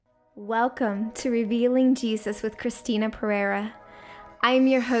Welcome to Revealing Jesus with Christina Pereira. I am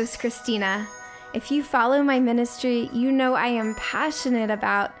your host, Christina. If you follow my ministry, you know I am passionate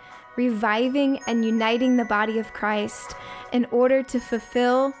about reviving and uniting the body of Christ in order to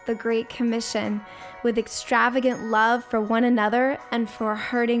fulfill the Great Commission with extravagant love for one another and for a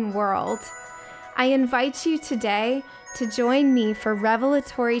hurting world. I invite you today to join me for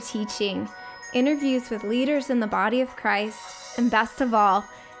revelatory teaching, interviews with leaders in the body of Christ, and best of all,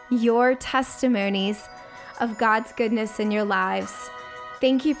 your testimonies of God's goodness in your lives.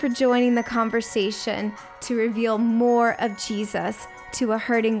 Thank you for joining the conversation to reveal more of Jesus to a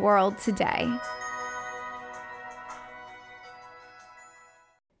hurting world today.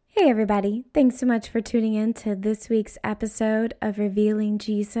 Hey everybody, thanks so much for tuning in to this week's episode of Revealing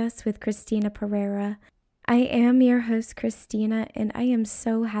Jesus with Christina Pereira. I am your host, Christina, and I am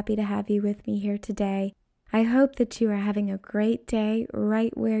so happy to have you with me here today. I hope that you are having a great day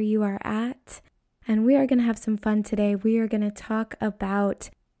right where you are at, and we are going to have some fun today. We are going to talk about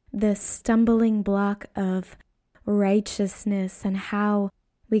the stumbling block of righteousness and how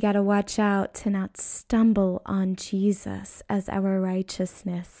we got to watch out to not stumble on Jesus as our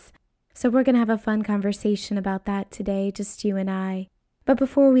righteousness. So we're going to have a fun conversation about that today, just you and I. But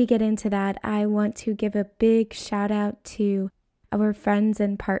before we get into that, I want to give a big shout out to our friends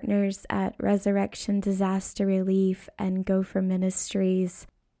and partners at Resurrection Disaster Relief and Gopher Ministries.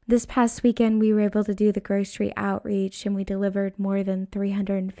 This past weekend, we were able to do the grocery outreach, and we delivered more than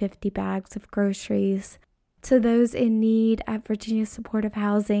 350 bags of groceries to those in need at Virginia Supportive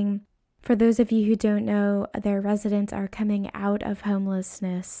Housing. For those of you who don't know, their residents are coming out of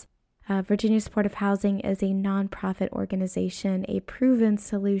homelessness. Virginia Supportive Housing is a nonprofit organization, a proven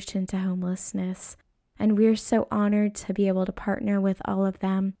solution to homelessness. And we're so honored to be able to partner with all of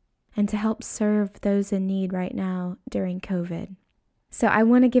them and to help serve those in need right now during COVID. So I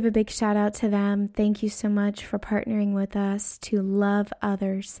want to give a big shout out to them. Thank you so much for partnering with us to love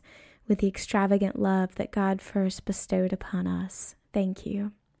others with the extravagant love that God first bestowed upon us. Thank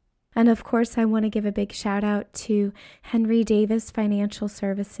you. And of course, I want to give a big shout out to Henry Davis Financial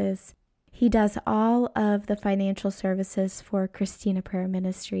Services. He does all of the financial services for Christina Prayer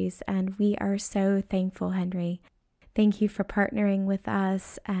Ministries, and we are so thankful, Henry. Thank you for partnering with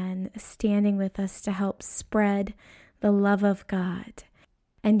us and standing with us to help spread the love of God.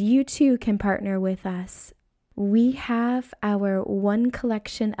 And you too can partner with us. We have our one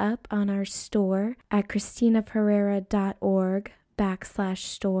collection up on our store at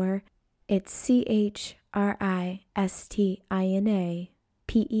ChristinaPereira.org/store. It's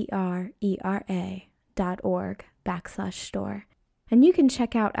ChristinaPereira.org/store. And you can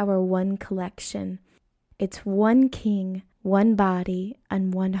check out our one collection. It's one king, one body,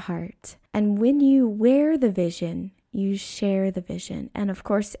 and one heart. And when you wear the vision, you share the vision. And of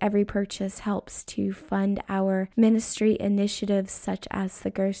course, every purchase helps to fund our ministry initiatives such as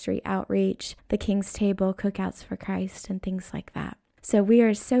the grocery outreach, the King's Table, Cookouts for Christ, and things like that. So we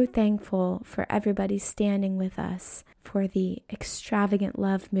are so thankful for everybody standing with us for the extravagant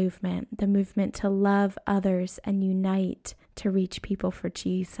love movement, the movement to love others and unite to reach people for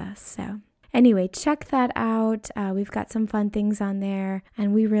Jesus. So anyway, check that out. We've got some fun things on there,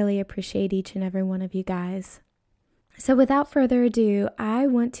 and we really appreciate each and every one of you guys. So without further ado, I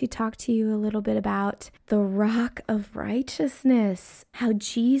want to talk to you a little bit about the rock of righteousness, how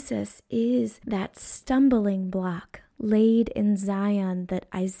Jesus is that stumbling block laid in Zion that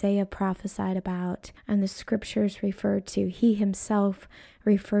Isaiah prophesied about and the scriptures refer to. He himself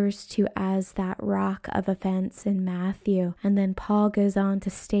refers to as that rock of offense in Matthew. And then Paul goes on to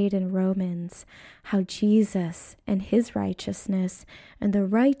state in Romans how Jesus and his righteousness and the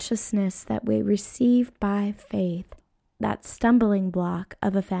righteousness that we receive by faith, that stumbling block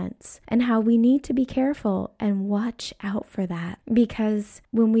of offense, and how we need to be careful and watch out for that. Because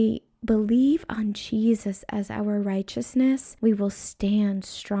when we believe on Jesus as our righteousness, we will stand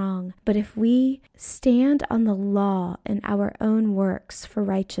strong. But if we stand on the law and our own works for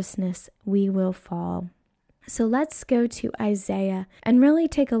righteousness, we will fall. So let's go to Isaiah and really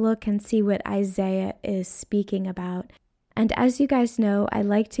take a look and see what Isaiah is speaking about. And as you guys know, I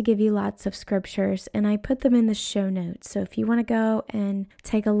like to give you lots of scriptures, and I put them in the show notes. So if you want to go and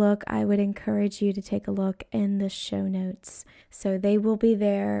take a look, I would encourage you to take a look in the show notes. So they will be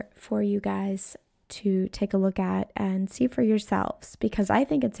there for you guys to take a look at and see for yourselves, because I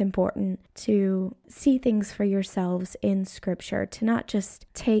think it's important to see things for yourselves in scripture, to not just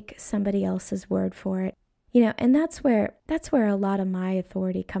take somebody else's word for it. And that's where a lot of my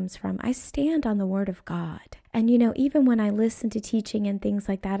authority comes from. I stand on the word of God. And, even when I listen to teaching and things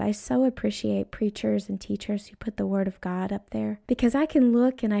like that, I so appreciate preachers and teachers who put the word of God up there, because I can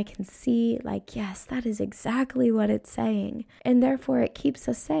look and I can see yes, that is exactly what it's saying. And therefore it keeps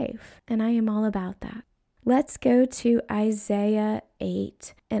us safe. And I am all about that. Let's go to Isaiah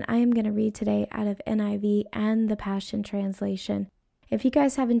 8. And I am going to read today out of NIV and the Passion Translation. If you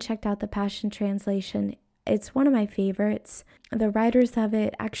guys haven't checked out the Passion Translation, it's one of my favorites. The writers of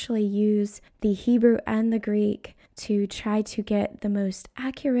it actually use the Hebrew and the Greek to try to get the most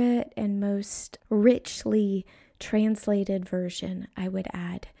accurate and most richly translated version, I would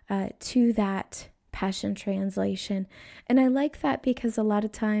add, to that Passion Translation. And I like that because a lot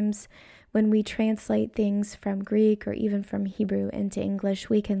of times when we translate things from Greek or even from Hebrew into English,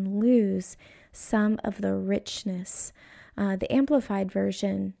 we can lose some of the richness. The Amplified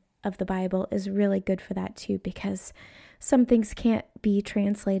Version of the Bible is really good for that too, because some things can't be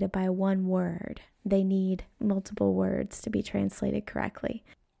translated by one word. They need multiple words to be translated correctly.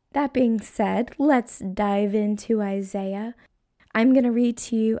 That being said, let's dive into Isaiah. I'm going to read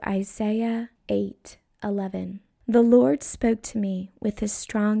to you Isaiah 8:11. The Lord spoke to me with his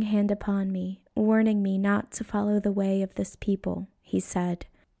strong hand upon me, warning me not to follow the way of this people. He said,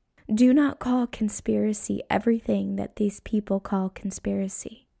 "Do not call conspiracy everything that these people call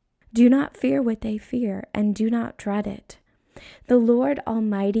conspiracy. Do not fear what they fear, and do not dread it. The Lord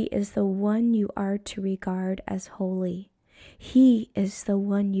Almighty is the one you are to regard as holy. He is the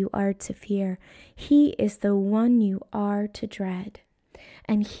one you are to fear. He is the one you are to dread.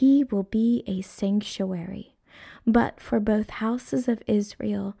 And he will be a sanctuary. But for both houses of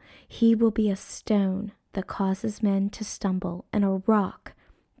Israel, he will be a stone that causes men to stumble, and a rock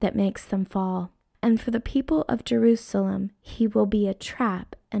that makes them fall. And for the people of Jerusalem, he will be a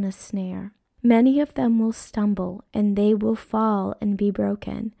trap and a snare. Many of them will stumble, and they will fall and be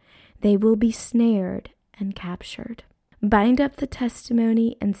broken. They will be snared and captured. Bind up the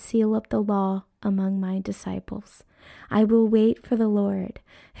testimony and seal up the law among my disciples. I will wait for the Lord,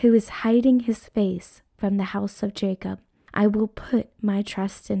 who is hiding his face from the house of Jacob. I will put my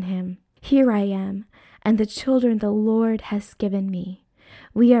trust in him. Here I am, and the children the Lord has given me.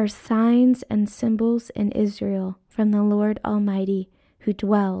 We are signs and symbols in Israel from the Lord Almighty, who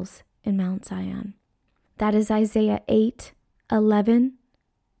dwells in Mount Zion." That is Isaiah 8:11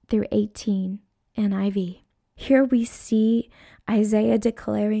 through 18, NIV. Here we see Isaiah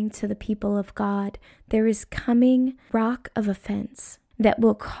declaring to the people of God, there is coming rock of offense that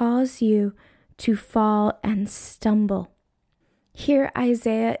will cause you to fall and stumble. Here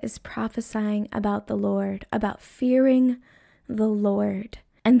Isaiah is prophesying about the Lord, about fearing the Lord,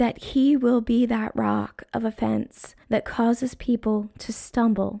 and that he will be that rock of offense that causes people to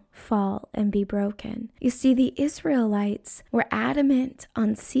stumble, fall, and be broken. You see, the Israelites were adamant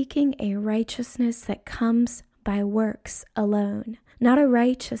on seeking a righteousness that comes by works alone, not a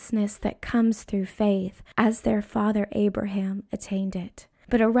righteousness that comes through faith, as their father Abraham attained it,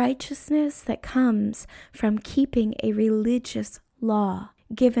 but a righteousness that comes from keeping a religious law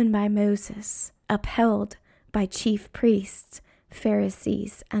given by Moses, upheld by chief priests,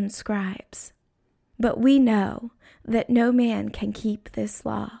 Pharisees, and scribes. But we know that no man can keep this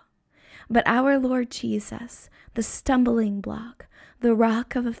law. But our Lord Jesus, the stumbling block, the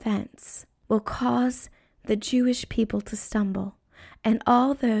rock of offense, will cause the Jewish people to stumble, and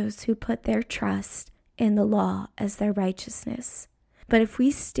all those who put their trust in the law as their righteousness. But if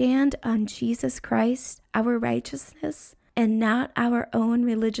we stand on Jesus Christ, our righteousness, and not our own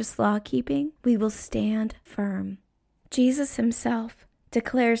religious law keeping, we will stand firm. Jesus himself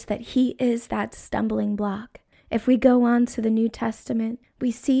declares that he is that stumbling block. If we go on to the New Testament, we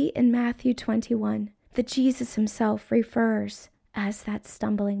see in Matthew 21 that Jesus himself refers as that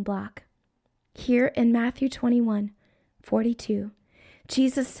stumbling block. Here in Matthew 21:42,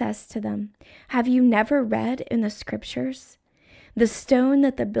 Jesus says to them, "Have you never read in the scriptures? The stone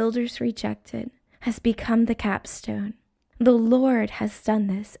that the builders rejected has become the capstone. The Lord has done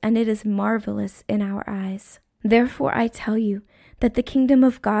this, and it is marvelous in our eyes. Therefore I tell you that the kingdom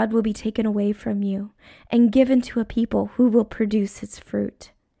of God will be taken away from you and given to a people who will produce its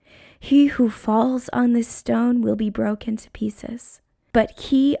fruit. He who falls on this stone will be broken to pieces, but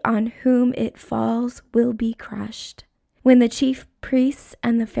he on whom it falls will be crushed." When the chief priests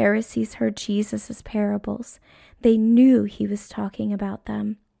and the Pharisees heard Jesus' parables, they knew he was talking about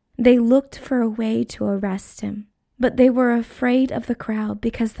them. They looked for a way to arrest him, but they were afraid of the crowd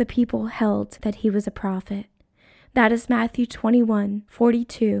because the people held that he was a prophet. That is Matthew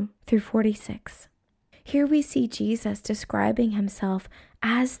 21:42 through 46. Here we see Jesus describing himself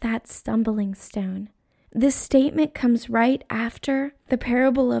as that stumbling stone. This statement comes right after the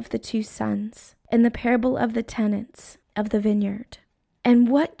parable of the two sons and the parable of the tenants of the vineyard. And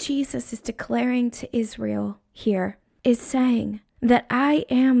what Jesus is declaring to Israel here is saying that I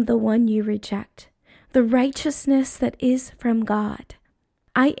am the one you reject, the righteousness that is from God.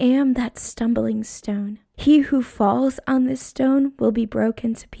 I am that stumbling stone. He who falls on this stone will be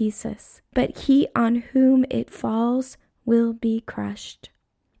broken to pieces, but he on whom it falls will be crushed.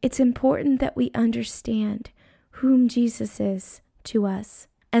 It's important that we understand whom Jesus is to us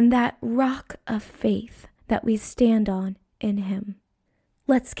and that rock of faith that we stand on in him.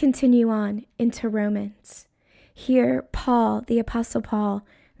 Let's continue on into Romans. Here, Paul, the Apostle Paul,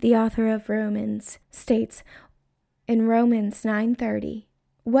 the author of Romans, states in Romans 9:30,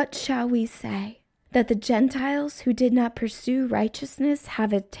 "What shall we say? That the Gentiles who did not pursue righteousness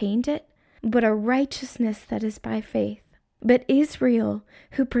have attained it, but a righteousness that is by faith. But Israel,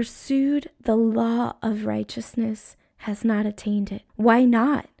 who pursued the law of righteousness, has not attained it." Why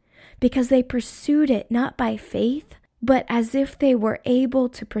not? Because they pursued it not by faith, but as if they were able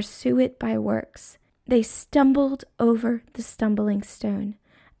to pursue it by works. They stumbled over the stumbling stone,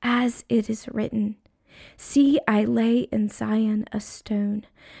 as it is written, "See, I lay in Zion a stone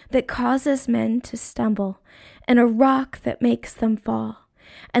that causes men to stumble, and a rock that makes them fall,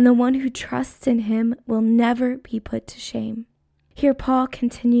 and the one who trusts in him will never be put to shame." Here Paul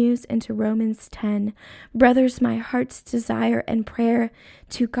continues into Romans 10, "Brothers, my heart's desire and prayer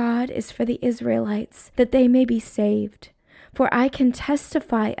to God is for the Israelites, that they may be saved. For I can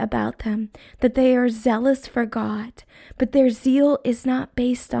testify about them that they are zealous for God, but their zeal is not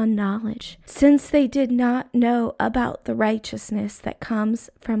based on knowledge, since they did not know about the righteousness that comes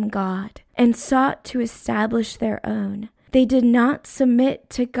from God, and sought to establish their own. They did not submit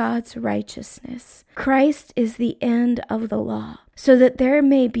to God's righteousness. Christ is the end of the law, so that there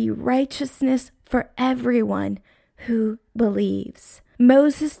may be righteousness for everyone who believes."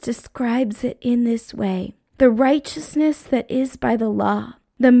 Moses describes it in this way: the righteousness that is by the law.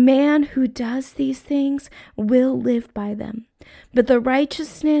 The man who does these things will live by them. But the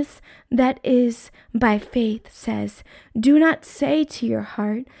righteousness that is by faith says, "Do not say to your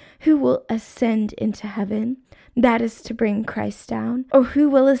heart, who will ascend into heaven?" That is to bring Christ down. "Or who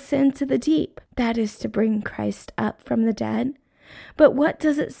will ascend to the deep?" That is to bring Christ up from the dead. But what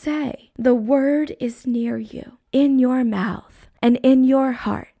does it say? The word is near you, in your mouth and in your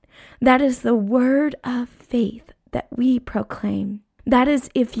heart. That is the word of faith that we proclaim. That is,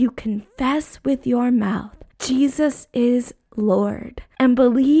 if you confess with your mouth Jesus is Lord and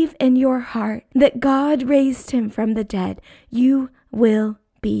believe in your heart that God raised him from the dead, you will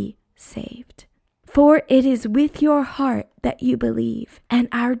be saved. For it is with your heart that you believe and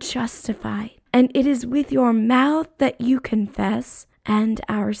are justified, and it is with your mouth that you confess and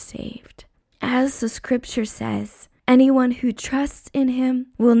are saved. As the scripture says, anyone who trusts in him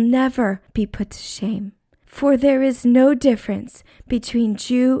will never be put to shame. For there is no difference between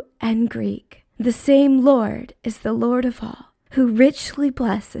Jew and Greek. The same Lord is the Lord of all, who richly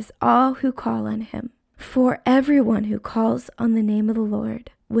blesses all who call on him. For everyone who calls on the name of the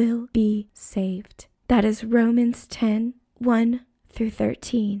Lord will be saved. That is Romans 10, 1 through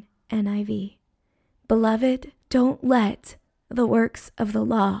 13, NIV. Beloved, don't let the works of the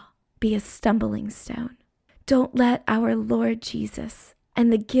law be a stumbling stone. Don't let our Lord Jesus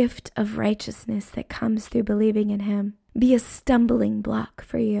and the gift of righteousness that comes through believing in him be a stumbling block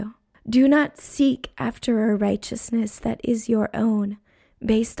for you. Do not seek after a righteousness that is your own,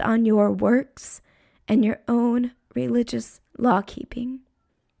 based on your works and your own religious law-keeping.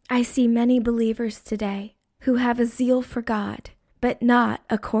 I see many believers today who have a zeal for God, but not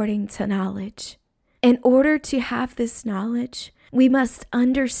according to knowledge. In order to have this knowledge, we must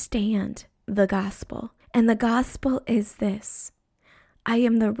understand the gospel. And the gospel is this: I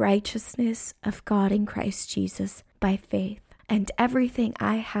am the righteousness of God in Christ Jesus by faith, and everything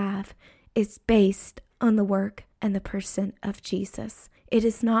I have is based on the work and the person of Jesus. It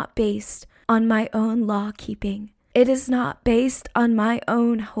is not based on my own law-keeping. It is not based on my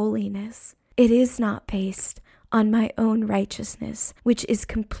own holiness. It is not based on my own righteousness, which is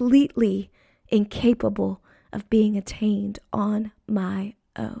completely incapable of being attained on my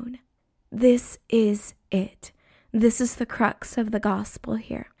own. This is it. This is the crux of the gospel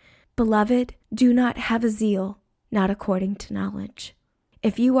here. Beloved, do not have a zeal not according to knowledge.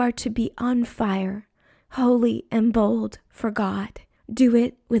 If you are to be on fire, holy and bold for God, do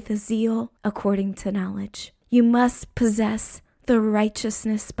it with a zeal according to knowledge. You must possess the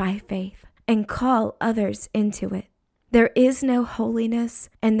righteousness by faith and call others into it. There is no holiness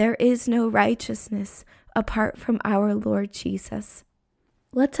and there is no righteousness apart from our Lord Jesus.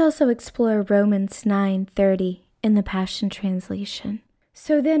 Let's also explore Romans 9:30 in the Passion Translation.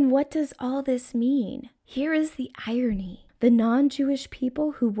 So then what does all this mean? Here is the irony. The non-Jewish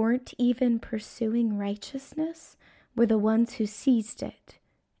people who weren't even pursuing righteousness were the ones who seized it,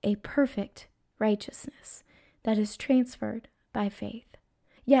 a perfect righteousness that is transferred by faith.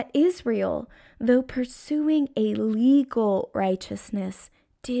 Yet Israel, though pursuing a legal righteousness,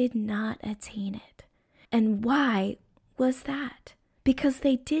 did not attain it. And why was that? Because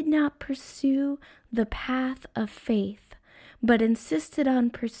they did not pursue the path of faith, but insisted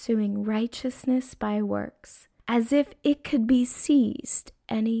on pursuing righteousness by works, as if it could be seized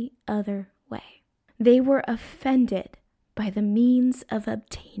any other way. They were offended by the means of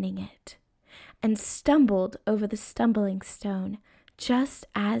obtaining it, and stumbled over the stumbling stone, just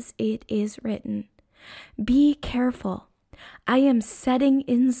as it is written, "Be careful, I am setting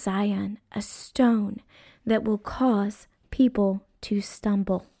in Zion a stone that will cause people to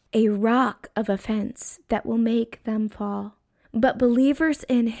stumble, a rock of offense that will make them fall. But believers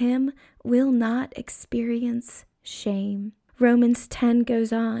in him will not experience shame." Romans 10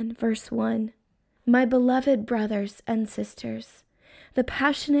 goes on, verse 1. "My beloved brothers and sisters, the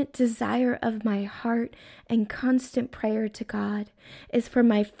passionate desire of my heart and constant prayer to God is for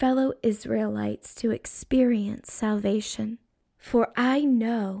my fellow Israelites to experience salvation. For I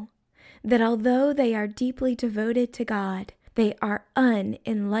know that although they are deeply devoted to God, they are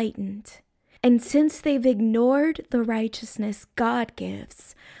unenlightened. And since they've ignored the righteousness God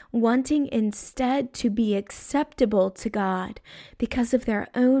gives, wanting instead to be acceptable to God because of their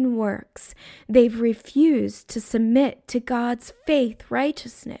own works, they've refused to submit to God's faith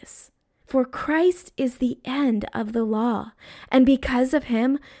righteousness. For Christ is the end of the law, and because of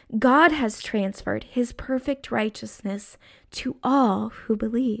him, God has transferred his perfect righteousness to all who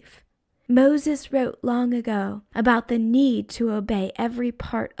believe. Moses wrote long ago about the need to obey every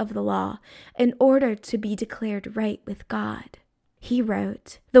part of the law in order to be declared right with God. He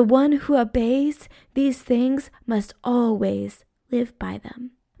wrote, "The one who obeys these things must always live by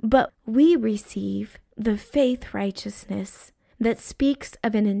them." But we receive the faith righteousness that speaks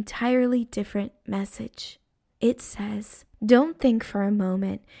of an entirely different message. It says, "Don't think for a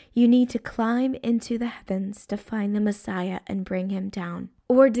moment you need to climb into the heavens to find the Messiah and bring him down,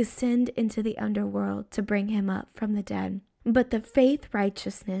 or descend into the underworld to bring him up from the dead. But the faith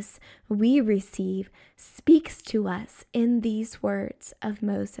righteousness we receive speaks to us in these words of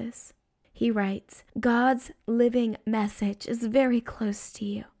Moses." He writes, "God's living message is very close to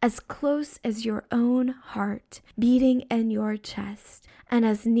you, as close as your own heart beating in your chest, and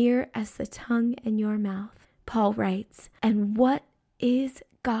as near as the tongue in your mouth." Paul writes, "And what is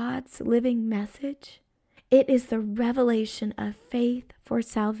God's living message? It is the revelation of faith for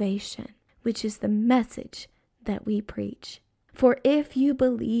salvation, which is the message that we preach. For if you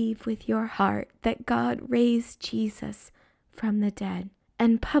believe with your heart that God raised Jesus from the dead,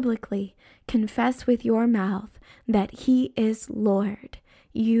 and publicly confess with your mouth that he is Lord,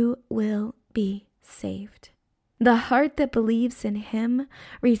 you will be saved. The heart that believes in him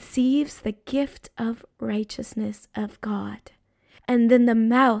receives the gift of righteousness of God, and then the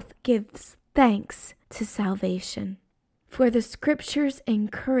mouth gives thanks to salvation. For the scriptures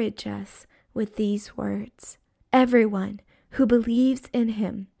encourage us with these words, 'Everyone who believes in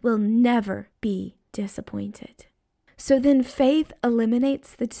him will never be disappointed.'" So then faith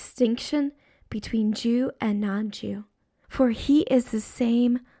eliminates the distinction between Jew and non-Jew, for he is the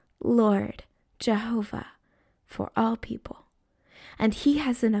same Lord, Jehovah, for all people. And he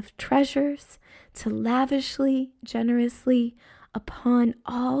has enough treasures to lavishly, generously upon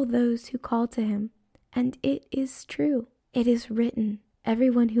all those who call to him. And it is true. It is written,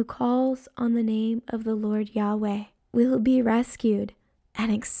 "Everyone who calls on the name of the Lord Yahweh will be rescued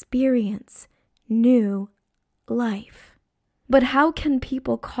and experience new life." But how can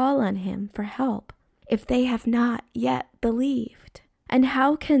people call on him for help if they have not yet believed? And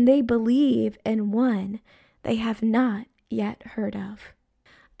how can they believe in one they have not yet heard of?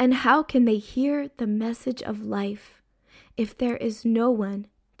 And how can they hear the message of life if there is no one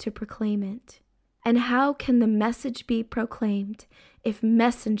to proclaim it? And how can the message be proclaimed if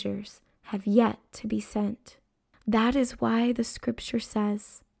messengers have yet to be sent? That is why the scripture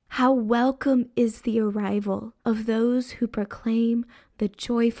says, "How welcome is the arrival of those who proclaim the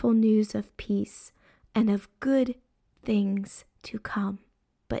joyful news of peace and of good things to come."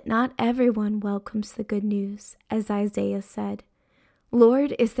 But not everyone welcomes the good news, as Isaiah said.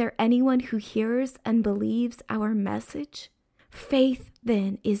 "Lord, is there anyone who hears and believes our message?" Faith,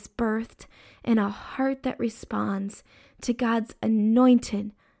 then, is birthed in a heart that responds to God's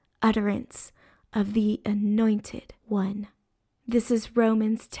anointed utterance of the Anointed One. This is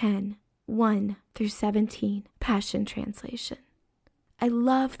Romans 10:1-17, Passion Translation. I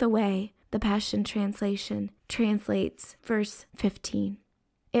love the way the Passion Translation translates verse 15.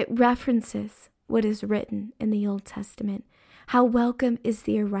 It references what is written in the Old Testament. How welcome is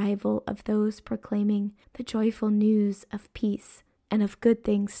the arrival of those proclaiming the joyful news of peace and of good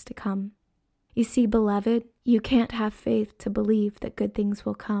things to come. You see, beloved, you can't have faith to believe that good things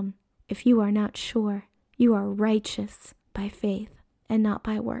will come if you are not sure you are righteous by faith and not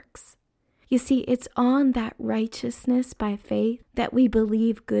by works. You see, it's on that righteousness by faith that we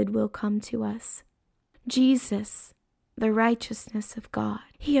believe good will come to us. Jesus, the righteousness of God,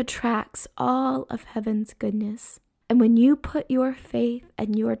 he attracts all of heaven's goodness. And when you put your faith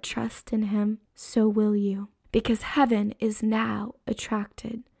and your trust in him, so will you, because heaven is now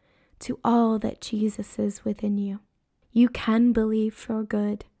attracted to all that Jesus is within you. You can believe for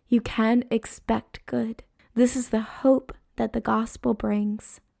good. You can expect good. This is the hope that the gospel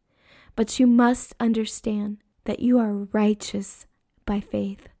brings. But you must understand that you are righteous by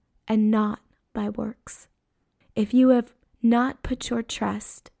faith and not by works. If you have not put your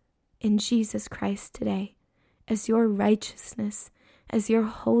trust in Jesus Christ today as your righteousness, as your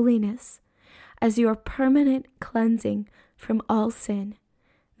holiness, as your permanent cleansing from all sin,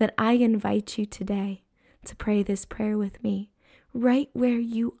 then I invite you today to pray this prayer with me right where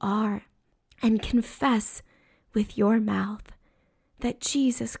you are and confess with your mouth that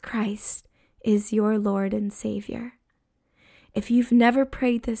Jesus Christ is your Lord and Savior. If you've never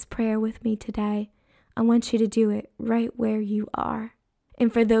prayed this prayer with me today, I want you to do it right where you are.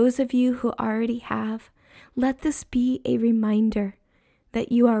 And for those of you who already have, let this be a reminder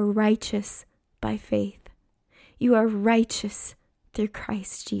that you are righteous by faith. You are righteous through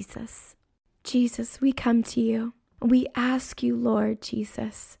Christ Jesus. Jesus, we come to you. We ask you, Lord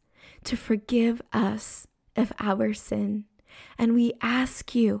Jesus, to forgive us of our sin. And we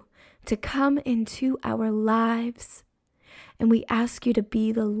ask you to come into our lives. And we ask you to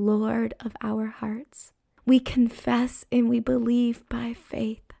be the Lord of our hearts. We confess and we believe by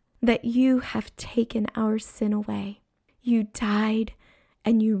faith that you have taken our sin away. You died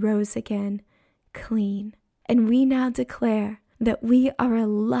and you rose again clean. And we now declare that we are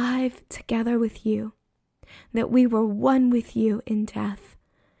alive together with you, that we were one with you in death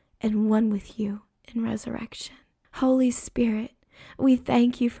and one with you in resurrection. Holy Spirit, we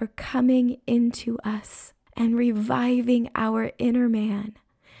thank you for coming into us and reviving our inner man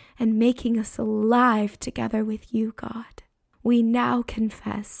and making us alive together with you, God. We now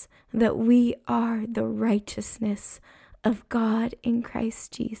confess that we are the righteousness of God in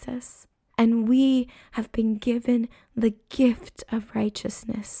Christ Jesus, and we have been given the gift of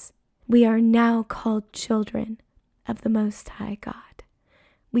righteousness. We are now called children of the Most High God.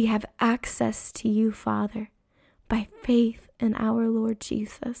 We have access to you, Father, by faith in our Lord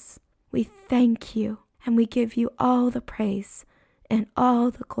Jesus. We thank you and we give you all the praise and all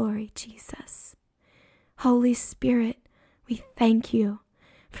the glory, Jesus. Holy Spirit, we thank you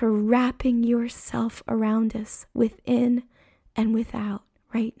for wrapping yourself around us within and without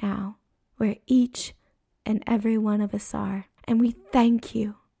right now, where each and every one of us are. And we thank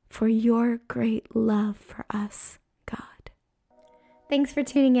you for your great love for us, God. Thanks for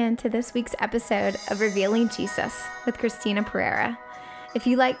tuning in to this week's episode of Revealing Jesus with Christina Pereira. If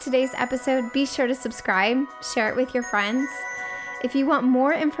you liked today's episode, be sure to subscribe, share it with your friends. If you want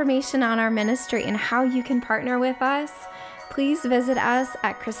more information on our ministry and how you can partner with us, please visit us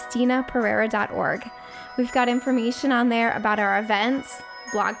at ChristinaPereira.org. We've got information on there about our events,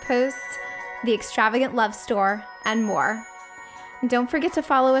 blog posts, the Extravagant Love Store, and more. And don't forget to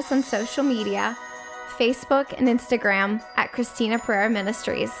follow us on social media, Facebook and Instagram at Christina Pereira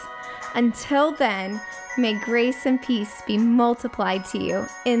Ministries. Until then, may grace and peace be multiplied to you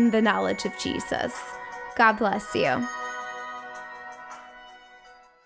in the knowledge of Jesus. God bless you.